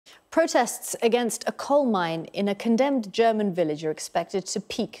Protests against a coal mine in a condemned German village are expected to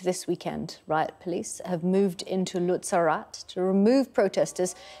peak this weekend. Riot police have moved into Lützerath to remove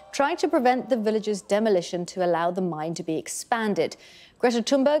protesters trying to prevent the village's demolition to allow the mine to be expanded. Greta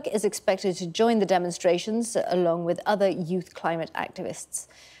Thunberg is expected to join the demonstrations along with other youth climate activists.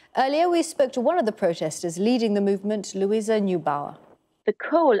 Earlier, we spoke to one of the protesters leading the movement, Luisa Neubauer. The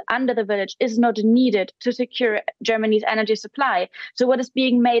coal under the village is not needed to secure Germany's energy supply. So what is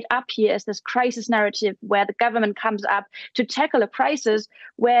being made up here is this crisis narrative where the government comes up to tackle a crisis,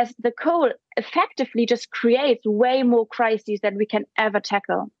 whereas the coal effectively just creates way more crises than we can ever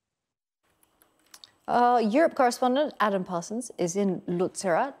tackle. Europe correspondent Adam Parsons is in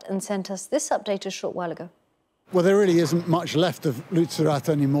Lützerath and sent us this update a short while ago. Well, there really isn't much left of Lützerath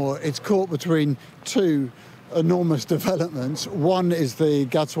anymore. It's caught between two enormous developments. One is the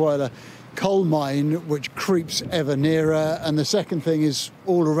Gatzweiler coal mine, which creeps ever nearer, and the second thing is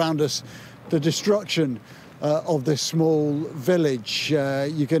all around us, the destruction of this small village.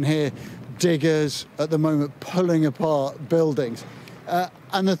 You can hear diggers at the moment pulling apart buildings.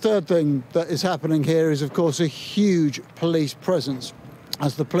 And the third thing that is happening here is, of course, a huge police presence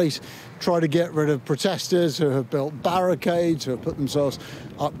as the police try to get rid of protesters who have built barricades, who have put themselves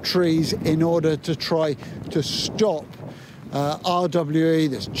up trees in order to try to stop RWE,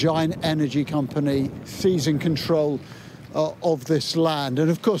 this giant energy company, seizing control of this land.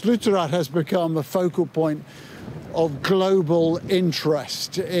 And of course, Lützerath has become a focal point of global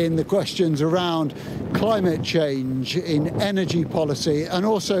interest in the questions around climate change, in energy policy, and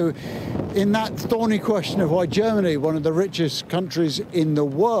also in that thorny question of why Germany, one of the richest countries in the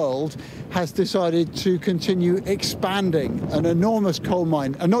world, has decided to continue expanding an enormous coal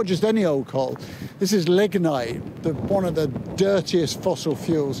mine, and not just any old coal. This is lignite, one of the dirtiest fossil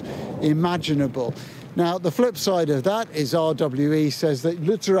fuels imaginable. Now, the flip side of that is RWE says that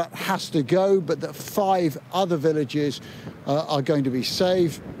Lützerath has to go, but that 5 other villages are going to be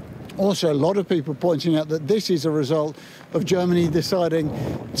saved. Also, a lot of people pointing out that this is a result of Germany deciding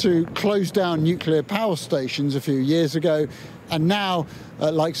to close down nuclear power stations a few years ago, and now,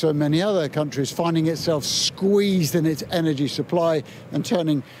 like so many other countries, finding itself squeezed in its energy supply and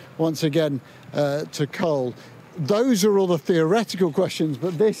turning once again to coal. Those are all the theoretical questions,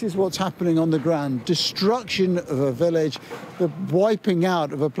 but this is what's happening on the ground. Destruction of a village, the wiping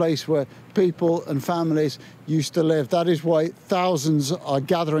out of a place where people and families used to live. That is why thousands are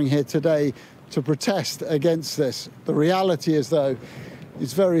gathering here today to protest against this. The reality is, though,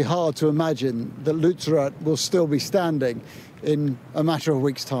 it's very hard to imagine that Lützerath will still be standing in a matter of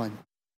weeks' time.